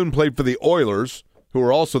 Warren Moon played for the Oilers, who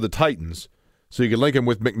are also the Titans, so you can link him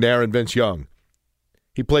with McNair and Vince Young.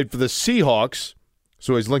 He played for the Seahawks,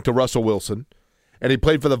 so he's linked to Russell Wilson. And he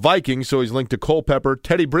played for the Vikings, so he's linked to Culpepper,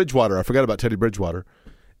 Teddy Bridgewater. I forgot about Teddy Bridgewater.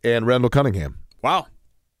 And Randall Cunningham. Wow.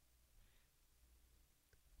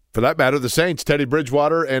 For that matter, the Saints, Teddy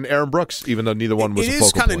Bridgewater and Aaron Brooks, even though neither one was a focal point. It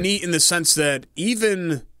is kind of neat in the sense that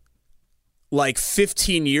even like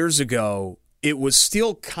 15 years ago, it was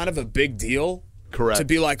still kind of a big deal. Correct. To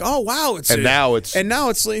be like, oh, wow. Now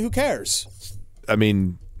it's like, who cares? I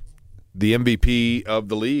mean, the MVP of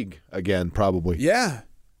the league again, probably. Yeah.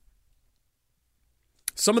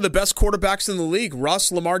 Some of the best quarterbacks in the league,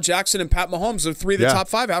 Russ, Lamar Jackson, and Pat Mahomes, are 3 of the top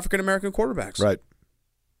 5 African-American quarterbacks. Right.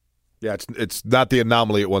 Yeah, it's not the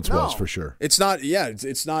anomaly it once was, for sure. It's not,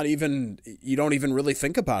 it's not even, you don't even really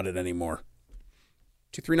think about it anymore.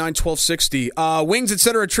 239-1260. Wings,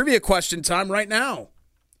 etc. Trivia question time right now.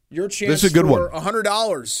 Your chance this is a good for one.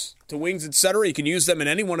 $100 to Wings, etc. You can use them in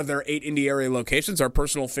any one of their 8 Indy area locations. Our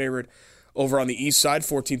personal favorite over on the east side,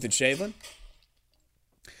 14th and Shaveland.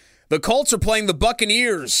 The Colts are playing the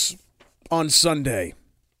Buccaneers on Sunday.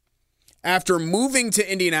 After moving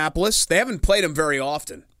to Indianapolis, they haven't played them very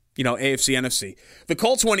often. AFC, NFC. The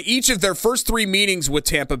Colts won each of their first 3 meetings with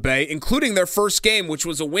Tampa Bay, including their first game, which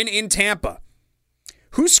was a win in Tampa.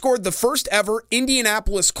 Who scored the first ever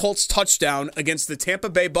Indianapolis Colts touchdown against the Tampa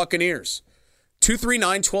Bay Buccaneers?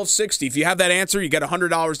 239-1260. If you have that answer, you get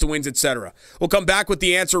 $100 to Wings, etc. We'll come back with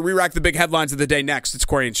the answer, re-rack the big headlines of the day next. It's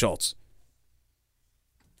Query and Schultz.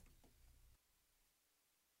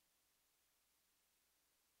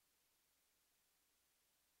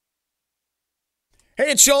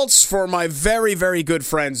 Hey, it's Schultz for my very, very good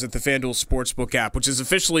friends at the FanDuel Sportsbook app, which is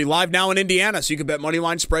officially live now in Indiana, so you can bet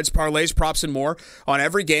moneyline spreads, parlays, props, and more on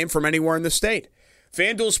every game from anywhere in the state.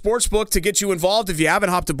 FanDuel Sportsbook, to get you involved, if you haven't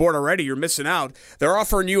hopped aboard already, you're missing out. They're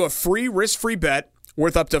offering you a free risk-free bet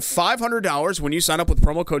worth up to $500 when you sign up with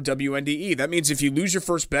promo code WNDE. That means if you lose your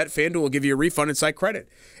first bet, FanDuel will give you a refund and site credit.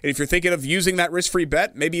 And if you're thinking of using that risk-free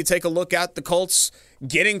bet, maybe you take a look at the Colts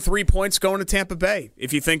getting 3 points going to Tampa Bay.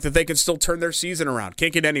 If you think that they can still turn their season around.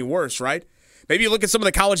 Can't get any worse, right? Maybe you look at some of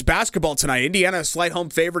the college basketball tonight. Indiana, a slight home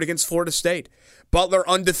favorite against Florida State. Butler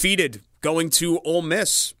undefeated going to Ole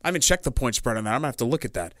Miss. I haven't checked the point spread on that. I'm going to have to look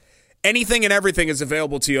at that. Anything and everything is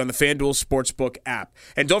available to you on the FanDuel Sportsbook app.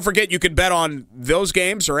 And don't forget, you can bet on those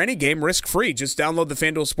games or any game risk-free. Just download the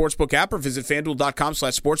FanDuel Sportsbook app or visit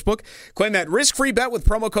FanDuel.com/sportsbook. Claim that risk-free bet with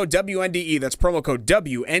promo code WNDE. That's promo code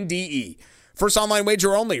WNDE. First online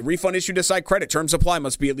wager only. Refund issued to site credit. Terms apply.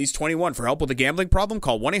 Must be at least 21. For help with a gambling problem,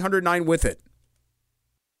 call 1-800-9-WITH-IT.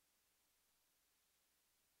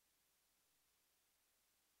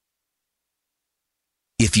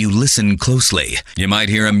 If you listen closely, you might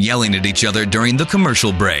hear them yelling at each other during the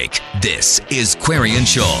commercial break. This is Query and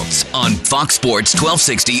Schultz on Fox Sports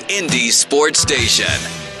 1260 Indy Sports Station.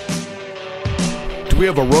 Do we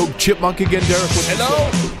have a rogue chipmunk again, Derek?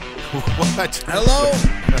 Hello? What? Hello?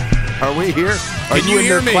 Are we here? Are Can you in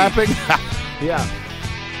hear there me? clapping? Yeah.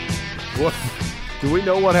 What? Do we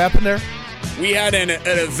know what happened there? We had an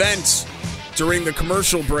event during the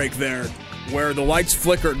commercial break there where the lights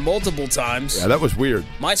flickered multiple times. Yeah, that was weird.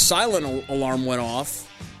 My silent alarm went off.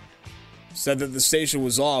 Said that the station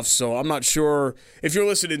was off, so I'm not sure. If you're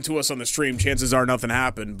listening to us on the stream, chances are nothing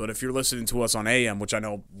happened. But if you're listening to us on AM, which I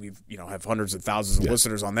know we've have hundreds of thousands of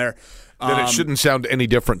listeners on there, Then it shouldn't sound any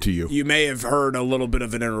different to you. you may have heard a little bit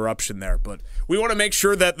of an interruption there. But we want to make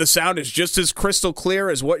sure that the sound is just as crystal clear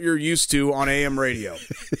as what you're used to on AM radio.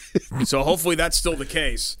 So hopefully that's still the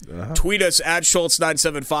case. Tweet us at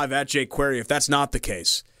Schultz975 at jQuery if that's not the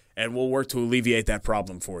case, and we'll work to alleviate that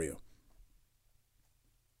problem for you.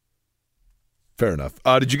 Fair enough.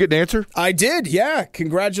 Did you get an answer? I did, yeah.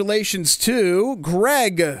 Congratulations to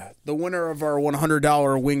Greg, the winner of our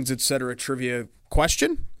 $100 Wings, etc. trivia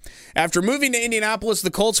question. After moving to Indianapolis, the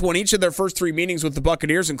Colts won each of their first 3 meetings with the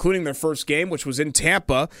Buccaneers, including their first game, which was in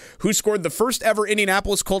Tampa. Who scored the first ever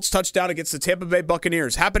Indianapolis Colts touchdown against the Tampa Bay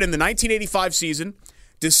Buccaneers? Happened in the 1985 season,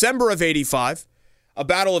 December of 85. A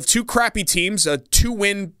battle of 2 crappy teams, a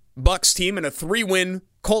 2-win Bucs team and a 3-win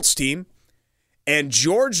Colts team. And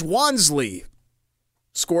George Wansley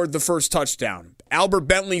scored the first touchdown. Albert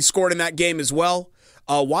Bentley scored in that game as well.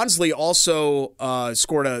 Wansley also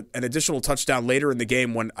scored an additional touchdown later in the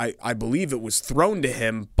game when I believe it was thrown to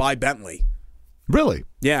him by Bentley. Really?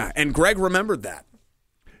 Yeah, and Greg remembered that.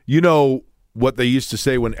 You know what they used to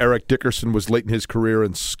say when Eric Dickerson was late in his career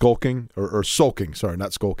and skulking, or sulking, sorry,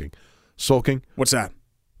 not skulking, sulking? What's that?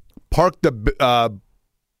 Park the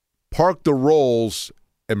rolls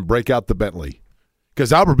and break out the Bentley.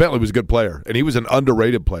 Because Albert Bentley was a good player, and he was an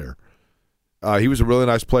underrated player. He was a really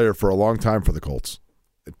nice player for a long time for the Colts.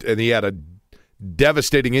 And he had a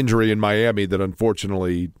devastating injury in Miami that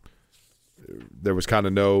unfortunately there was kind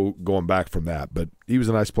of no going back from that. But he was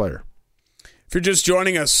a nice player. If you're just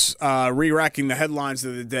joining us, re-racking the headlines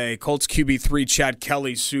of the day, Colts QB3 Chad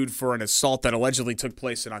Kelly sued for an assault that allegedly took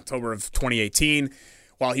place in October of 2018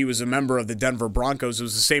 while he was a member of the Denver Broncos. It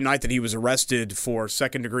was the same night that he was arrested for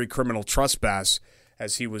second-degree criminal trespass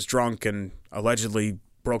as he was drunk and allegedly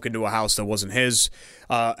broke into a house that wasn't his.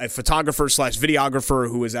 A photographer/videographer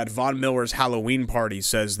who was at Von Miller's Halloween party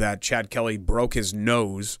says that Chad Kelly broke his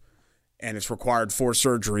nose and it's required 4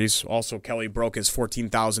 surgeries. Also, Kelly broke his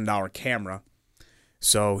 $14,000 camera.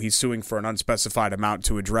 So he's suing for an unspecified amount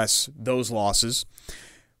to address those losses.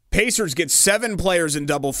 Pacers get 7 players in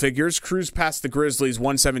double figures. Cruise past the Grizzlies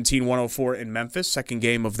 117-104 in Memphis, second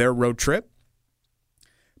game of their road trip.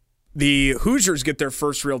 The Hoosiers get their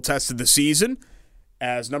first real test of the season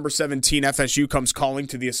as number 17 FSU comes calling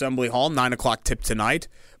to the Assembly Hall, 9 o'clock tip tonight.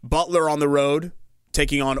 Butler on the road,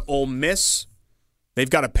 taking on Ole Miss. They've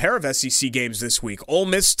got a pair of SEC games this week. Ole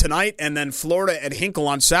Miss tonight and then Florida at Hinkle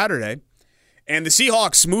on Saturday. And the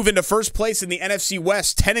Seahawks move into first place in the NFC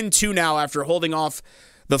West, 10-2 now after holding off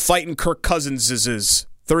the fighting Kirk Cousins'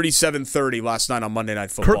 37-30 last night on Monday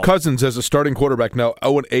Night Football. Kirk Cousins as a starting quarterback now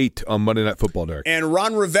 0-8 on Monday Night Football, Derek. And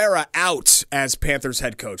Ron Rivera out as Panthers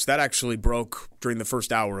head coach. That actually broke during the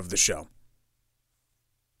first hour of the show.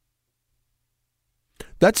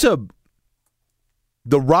 The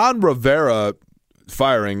Ron Rivera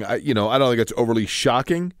firing, I don't think it's overly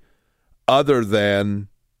shocking other than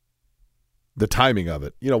the timing of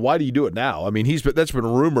it. Why do you do it now? I mean, that's been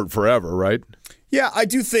rumored forever, right? Yeah, I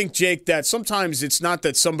do think, Jake, that sometimes it's not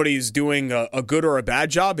that somebody's doing a good or a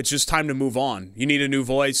bad job. It's just time to move on. You need a new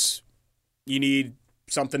voice. You need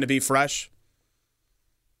something to be fresh.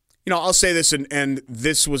 I'll say this, and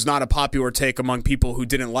this was not a popular take among people who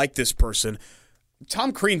didn't like this person.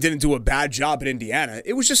 Tom Crean didn't do a bad job at Indiana.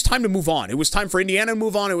 It was just time to move on. It was time for Indiana to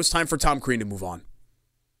move on. It was time for Tom Crean to move on.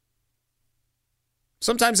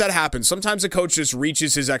 Sometimes that happens. Sometimes a coach just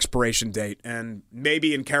reaches his expiration date. And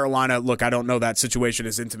maybe in Carolina, look, I don't know that situation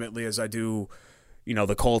as intimately as I do,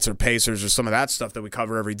 the Colts or Pacers or some of that stuff that we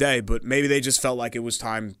cover every day. But maybe they just felt like it was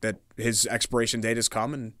time that his expiration date has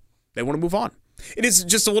come and they want to move on. It is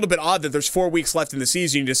just a little bit odd that there's 4 weeks left in the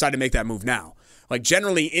season and you decide to make that move now. Like,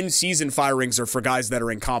 generally, in-season firings are for guys that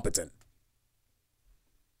are incompetent.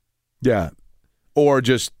 Yeah. Or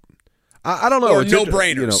just, I don't know. Or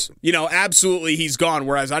no-brainers. Absolutely he's gone,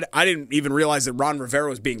 whereas I didn't even realize that Ron Rivera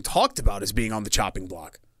was being talked about as being on the chopping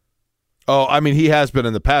block. Oh, I mean, he has been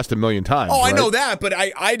in the past a million times. Oh, right? I know that, but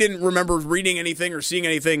I didn't remember reading anything or seeing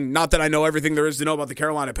anything. Not that I know everything there is to know about the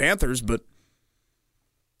Carolina Panthers, but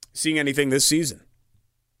seeing anything this season.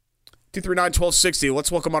 239-1260.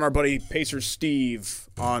 Let's welcome on our buddy Pacer Steve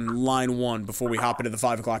on line 1 before we hop into the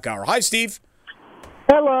 5 o'clock hour. Hi, Steve.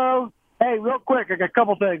 Hello. Hey, real quick, I got a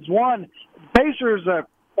couple things. One, Pacers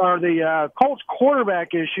are the Colts quarterback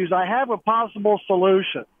issues. I have a possible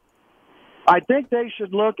solution. I think they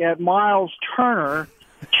should look at Miles Turner,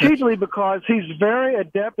 chiefly because he's very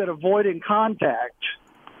adept at avoiding contact.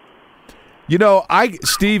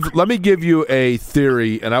 Steve, let me give you a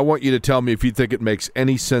theory, and I want you to tell me if you think it makes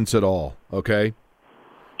any sense at all, okay?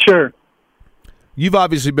 Sure. You've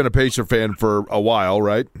obviously been a Pacer fan for a while,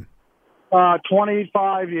 right?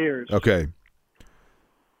 25 years. Okay.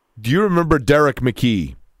 Do you remember Derek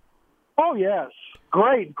McKee? Oh, yes.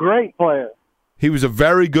 Great player. He was a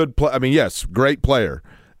very good player. I mean, yes, great player.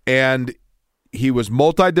 And he was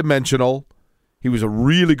multidimensional. He was a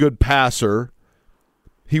really good passer.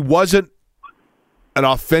 He wasn't an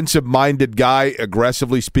offensive-minded guy,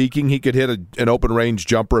 aggressively speaking. He could hit an open-range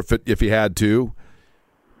jumper if he had to.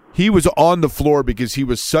 He was on the floor because he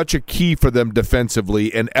was such a key for them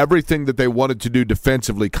defensively, and everything that they wanted to do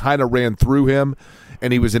defensively kind of ran through him,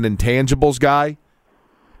 and he was an intangibles guy.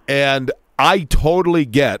 And I totally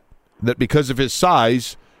get that because of his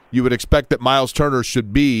size, you would expect that Miles Turner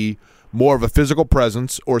should be more of a physical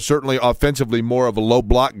presence, or certainly offensively more of a low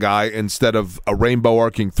block guy instead of a rainbow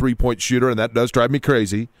arcing three-point shooter, and that does drive me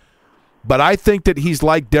crazy. But I think that he's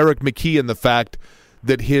like Derek McKee in the fact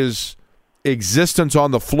that his existence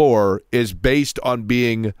on the floor is based on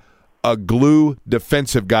being a glue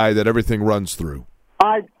defensive guy that everything runs through.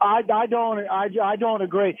 I don't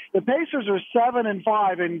agree. The Pacers are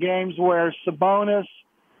 7-5 in games where Sabonis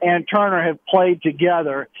and Turner have played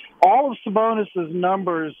together. All of Sabonis'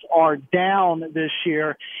 numbers are down this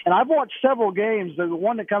year, and I've watched several games. The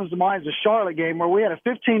one that comes to mind is the Charlotte game where we had a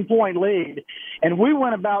 15-point lead, and we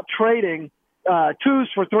went about trading twos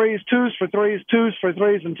for threes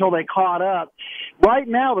until they caught up. Right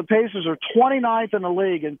now, the Pacers are 29th in the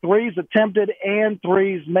league in threes attempted and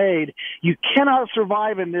threes made. You cannot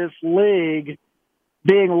survive in this league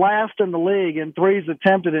being last in the league in threes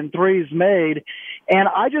attempted and threes made. And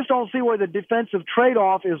I just don't see where the defensive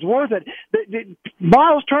trade-off is worth it.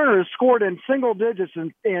 Miles Turner has scored in single digits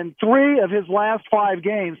in 3 of his last 5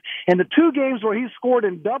 games. And the 2 games where he scored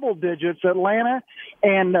in double digits, Atlanta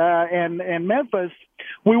and Memphis,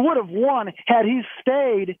 we would have won had he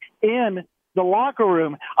stayed in the locker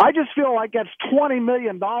room. I just feel like that's $20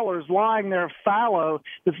 million lying there fallow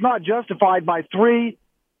that's not justified by 3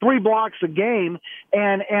 3 blocks a game,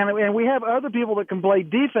 and we have other people that can play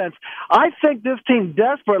defense. I think this team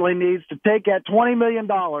desperately needs to take that $20 million,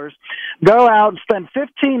 go out and spend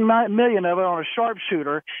 $15 million of it on a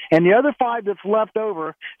sharpshooter, and the other 5 that's left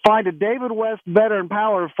over, find a David West veteran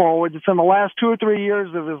power forward that's in the last 2 or 3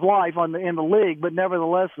 years of his life in the league, but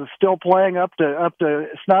nevertheless is still playing up to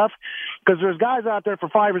snuff. Because there's guys out there for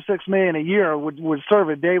 $5 or $6 million a year would serve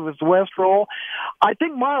a Davis West role. I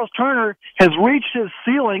think Miles Turner has reached his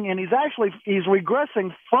ceiling, and he's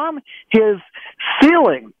regressing from his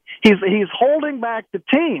ceiling. He's holding back the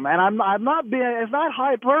team, and I'm not being. It's not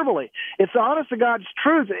hyperbole. It's honest to God's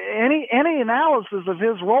truth. Any analysis of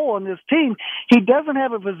his role in this team, he doesn't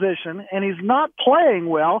have a position, and he's not playing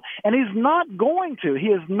well, and he's not going to. He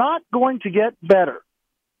is not going to get better.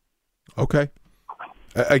 Okay.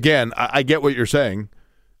 Again, I get what you're saying,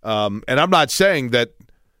 and I'm not saying that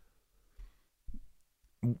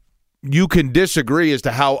you can disagree as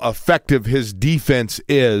to how effective his defense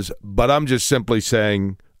is, but I'm just simply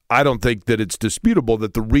saying I don't think that it's disputable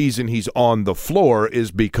that the reason he's on the floor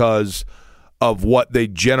is because of what they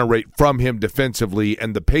generate from him defensively,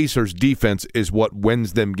 and the Pacers' defense is what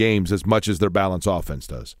wins them games as much as their balanced offense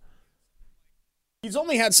does. He's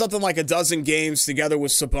only had something like a dozen games together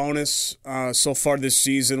with Sabonis so far this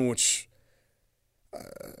season, which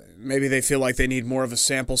maybe they feel like they need more of a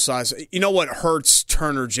sample size. You know what hurts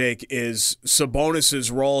Turner, Jake, is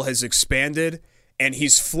Sabonis' role has expanded and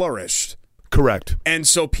he's flourished. Correct. And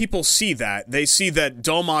so people see that. They see that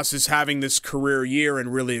Domas is having this career year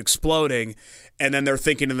and really exploding, and then they're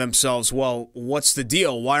thinking to themselves, well, what's the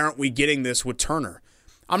deal? Why aren't we getting this with Turner?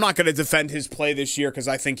 I'm not going to defend his play this year because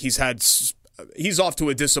I think he's off to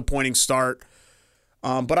a disappointing start.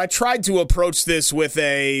 But I tried to approach this with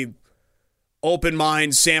a open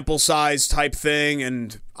mind, sample size type thing,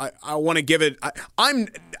 and I want to give it. I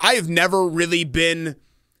have never really been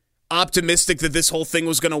optimistic that this whole thing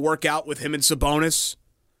was going to work out with him and Sabonis.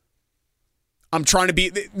 I'm trying to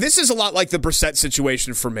be. This is a lot like the Brissett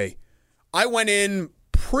situation for me. I went in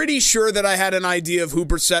pretty sure that I had an idea of who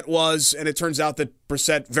Brissett was, and it turns out that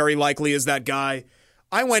Brissett very likely is that guy.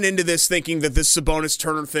 I went into this thinking that this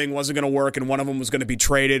Sabonis-Turner thing wasn't going to work and one of them was going to be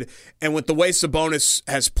traded. And with the way Sabonis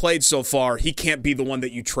has played so far, he can't be the one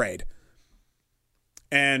that you trade.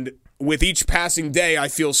 And with each passing day, I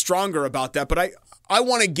feel stronger about that. But I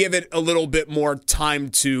want to give it a little bit more time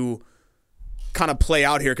to kind of play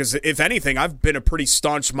out here because, if anything, I've been a pretty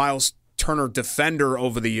staunch Miles Turner defender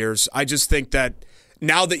over the years. I just think that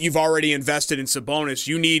now that you've already invested in Sabonis,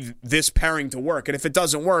 you need this pairing to work. And if it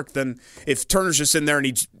doesn't work, then if Turner's just in there and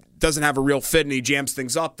he doesn't have a real fit and he jams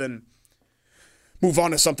things up, then move on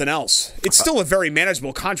to something else. It's still a very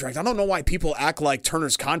manageable contract. I don't know why people act like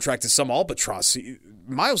Turner's contract is some albatross.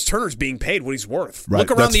 Miles Turner's being paid what he's worth. Right, look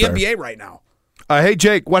around the fair. NBA right now. Hey,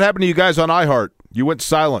 Jake, what happened to you guys on iHeart? You went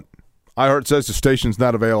silent. iHeart says the station's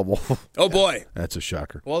not available. Oh, boy. That's a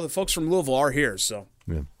shocker. Well, the folks from Louisville are here, so.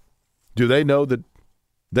 Yeah. Do they know that?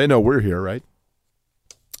 They know we're here, right?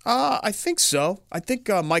 I think so. I think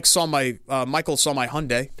Michael saw my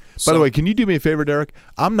Hyundai. So. By the way, can you do me a favor, Derek?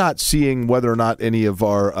 I'm not seeing whether or not any of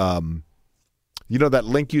our, that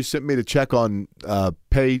link you sent me to check on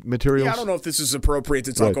pay materials? Yeah, I don't know if this is appropriate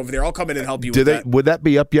to talk over there. I'll come in and help you that. Would that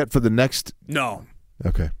be up yet for the next? No.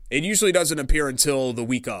 Okay. It usually doesn't appear until the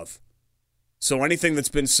week of. So anything that's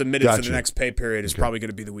been submitted for the next pay period is probably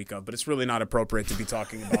going to be the week of, but it's really not appropriate to be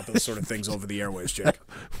talking about those sort of things over the airwaves, Jake.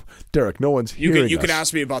 Derek, no one's hearing You us. can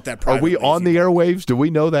ask me about that privately. Are we on the airwaves? Do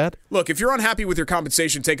we know that? Look, if you're unhappy with your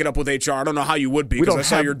compensation, take it up with HR. I don't know how you would be because I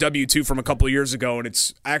saw your W-2 from a couple of years ago, and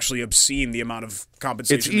it's actually obscene the amount of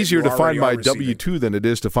compensation. It's easier to find my W-2 than it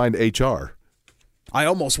is to find HR. I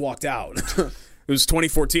almost walked out. It was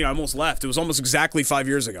 2014. I almost left. It was almost exactly 5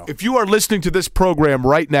 years ago. If you are listening to this program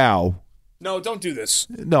right now, no, don't do this.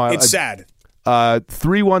 No, it's sad.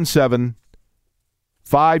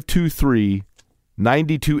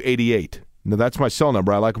 317-523-9288. Now, that's my cell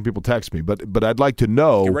number. I like when people text me, but I'd like to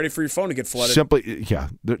know. Get ready for your phone to get flooded. Simply, yeah.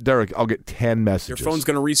 Derek, I'll get 10 messages. Your phone's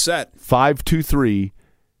going to reset.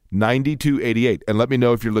 523-9288. And let me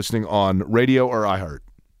know if you're listening on radio or iHeart.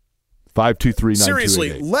 523-9288.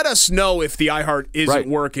 Seriously, let us know if the iHeart isn't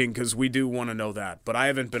working because we do want to know that. But I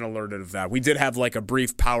haven't been alerted of that. We did have like a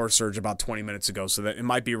brief power surge about 20 minutes ago, so that it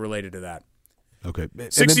might be related to that. Okay.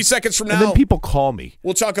 60 seconds from now. And then people call me.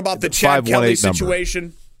 We'll talk about the Chad Kelly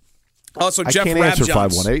situation. Also, Jeff I can't answer Rabjohns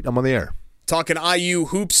 518. I'm on the air. Talking IU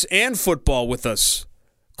hoops and football with us.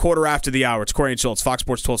 Quarter after the hour. It's Corey and Schultz, Fox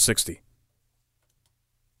Sports 1260.